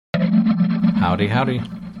Howdy, howdy.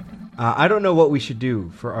 I don't know what we should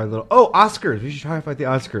do for our little... Oh, Oscars! We should talk about the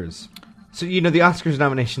Oscars. So, the Oscars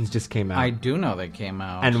nominations just came out. I do know they came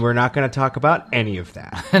out. And we're not going to talk about any of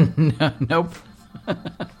that. Nope.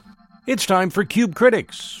 It's time for Cube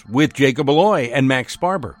Critics with Jacob Aloi and Max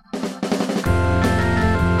Sparber.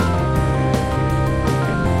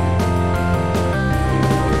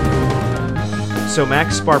 So,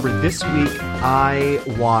 Max Sparber, this week I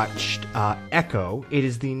watched Echo. It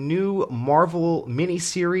is the new Marvel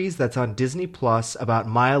miniseries that's on Disney Plus about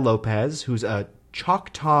Maya Lopez, who's a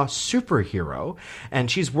Choctaw superhero,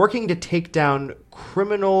 and she's working to take down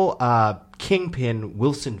criminal kingpin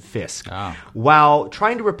Wilson Fisk while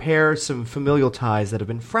trying to repair some familial ties that have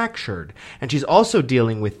been fractured. And she's also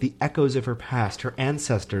dealing with the echoes of her past, her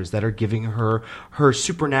ancestors that are giving her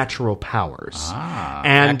supernatural powers.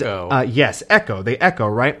 And Echo. Yes, Echo. They echo,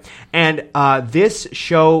 right? And this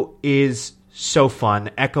show is so fun.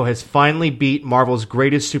 Echo has finally beat Marvel's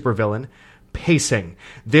greatest supervillain, pacing.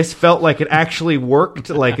 This felt like it actually worked,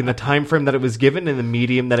 like in the time frame that it was given and the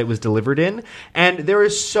medium that it was delivered in. And there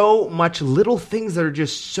is so much little things that are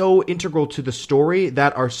just so integral to the story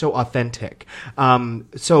that are so authentic.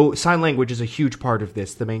 So sign language is a huge part of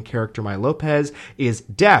this. The main character, Maya Lopez, is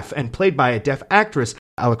deaf and played by a deaf actress.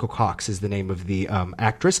 Alaqua Cox is the name of the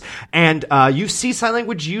actress. And you see sign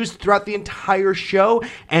language used throughout the entire show.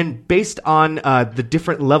 And based on the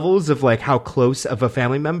different levels of like how close of a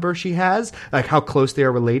family member she has, like how close they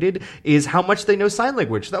are related, is how much they know sign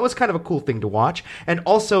language. That was kind of a cool thing to watch. And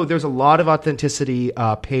also there's a lot of authenticity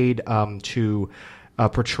paid to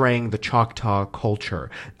portraying the Choctaw culture.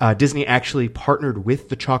 Disney actually partnered with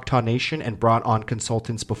the Choctaw Nation and brought on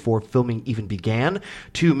consultants before filming even began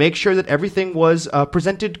to make sure that everything was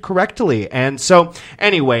presented correctly. And so,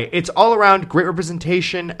 anyway, it's all around great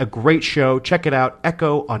representation, a great show. Check it out,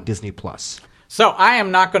 Echo on Disney+. So I am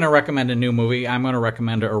not going to recommend a new movie. I'm going to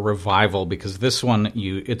recommend a revival because this one,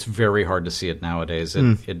 it's very hard to see it nowadays.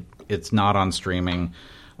 It's not on streaming.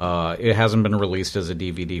 It hasn't been released as a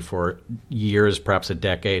DVD for years, perhaps a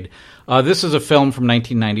decade. This is a film from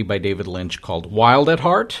 1990 by David Lynch called Wild at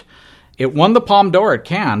Heart. It won the Palme d'Or at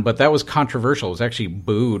Cannes, but that was controversial. It was actually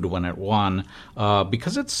booed when it won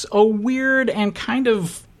because it's a weird and kind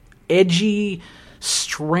of edgy,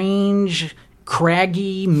 strange,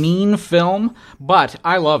 craggy, mean film, but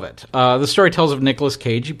I love it. The story tells of Nicolas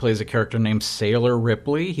Cage. He plays a character named Sailor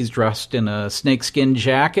Ripley. He's dressed in a snakeskin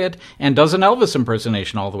jacket and does an Elvis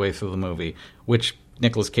impersonation all the way through the movie, which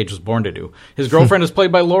Nicolas Cage was born to do. His girlfriend is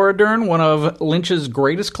played by Laura Dern, one of Lynch's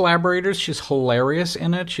greatest collaborators. She's hilarious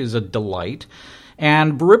in it. She's a delight.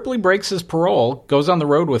 And Ripley breaks his parole, goes on the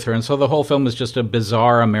road with her, and so the whole film is just a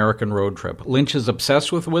bizarre American road trip. Lynch is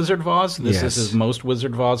obsessed with Wizard of Oz. This is his most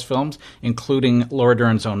Wizard of Oz films, including Laura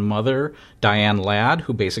Dern's own mother, Diane Ladd,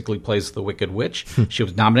 who basically plays the Wicked Witch. She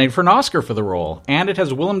was nominated for an Oscar for the role. And it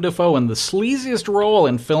has Willem Defoe in the sleaziest role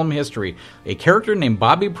in film history, a character named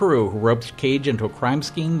Bobby Peru, who ropes Cage into a crime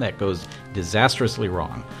scheme that goes disastrously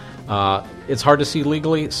wrong. It's hard to see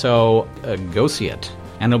legally, so go see it.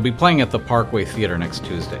 And it'll be playing at the Parkway Theater next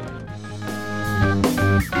Tuesday.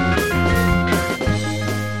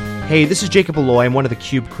 Hey, this is Jacob Aloi. I'm one of the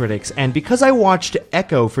Cube Critics, and because I watched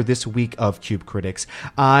Echo for this week of Cube Critics,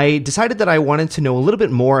 I decided that I wanted to know a little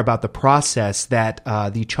bit more about the process that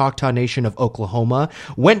the Choctaw Nation of Oklahoma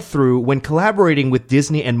went through when collaborating with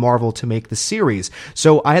Disney and Marvel to make the series.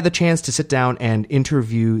 So I had the chance to sit down and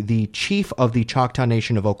interview the chief of the Choctaw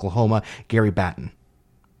Nation of Oklahoma, Gary Batton.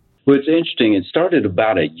 Well, it's interesting. It started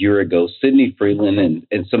about a year ago. Sidney Freeland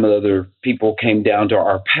and some of the other people came down to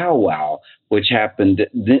our powwow, which happened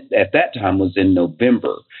at that time was in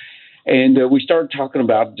November. And we started talking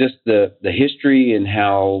about just the history and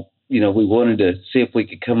how, we wanted to see if we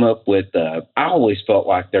could come up with, I always felt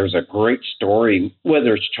like there's a great story,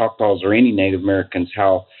 whether it's Choctaws or any Native Americans,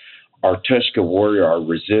 how our Tushka warrior, our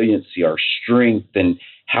resiliency, our strength, and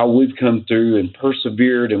how we've come through and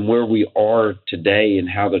persevered and where we are today and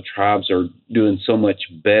how the tribes are doing so much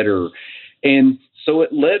better. And so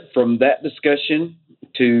it led from that discussion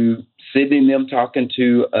to Sidney and them talking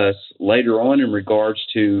to us later on in regards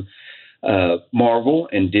to Marvel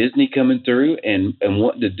and Disney coming through and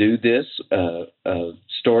wanting to do this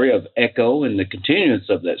story of Echo and the continuance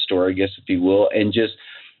of that story, I guess, if you will, and just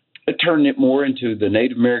turn it more into the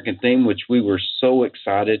Native American theme, which we were so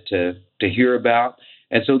excited to hear about.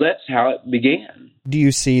 And so that's how it began. Do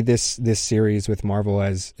you see this series with Marvel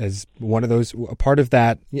as one of those, a part of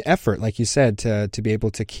that effort, like you said, to be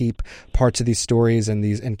able to keep parts of these stories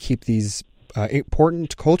and keep these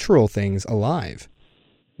important cultural things alive?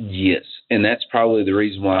 Yes, and that's probably the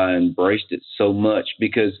reason why I embraced it so much,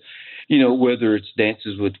 because whether it's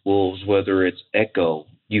Dances with Wolves, whether it's Echo,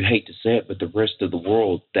 you hate to say it, but the rest of the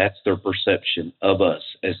world, that's their perception of us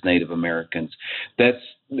as Native Americans. That's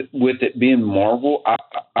with it being Marvel.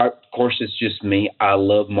 Of course, it's just me. I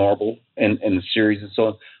love Marvel and the series and so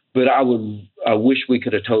on. But I wish we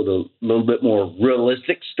could have told a little bit more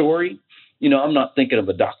realistic story. I'm not thinking of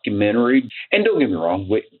a documentary. And don't get me wrong,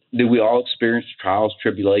 we all experience trials,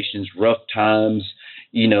 tribulations, rough times,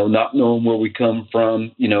 not knowing where we come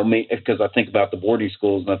from, because I think about the boarding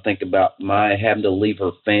schools and I think about Maya having to leave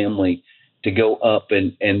her family to go up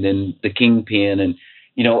and then the kingpin and,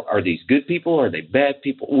 are these good people? Are they bad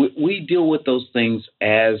people? We deal with those things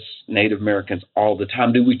as Native Americans all the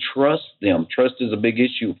time. Do we trust them? Trust is a big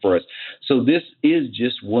issue for us. So this is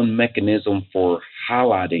just one mechanism for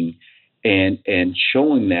highlighting and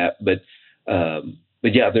showing that. But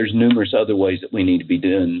yeah, there's numerous other ways that we need to be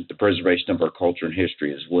doing the preservation of our culture and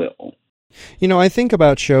history as well. I think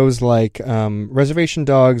about shows like Reservation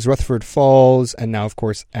Dogs, Rutherford Falls, and now, of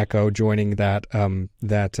course, Echo joining that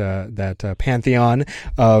pantheon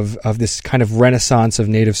of this kind of renaissance of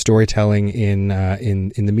Native storytelling in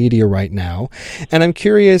the media right now. And I'm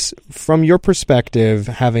curious, from your perspective,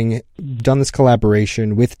 having done this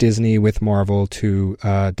collaboration with Disney, with Marvel to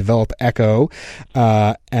develop Echo,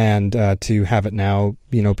 and to have it now,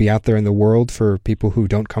 be out there in the world for people who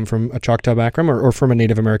don't come from a Choctaw background or from a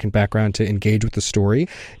Native American background to engage with the story.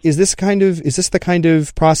 Is this the kind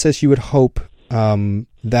of process you would hope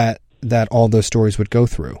that all those stories would go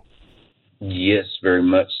through? Yes, very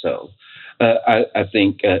much so. I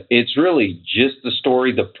think it's really just the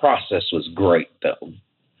story. The process was great, though.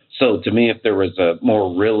 So to me, if there was a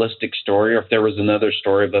more realistic story, or if there was another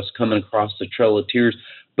story of us coming across the Trail of Tears,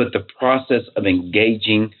 but the process of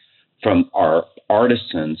engaging from our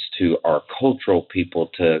artisans to our cultural people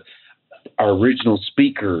to our original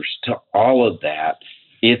speakers to all of that,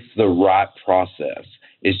 it's the right process.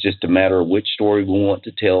 It's just a matter of which story we want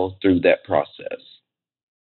to tell through that process.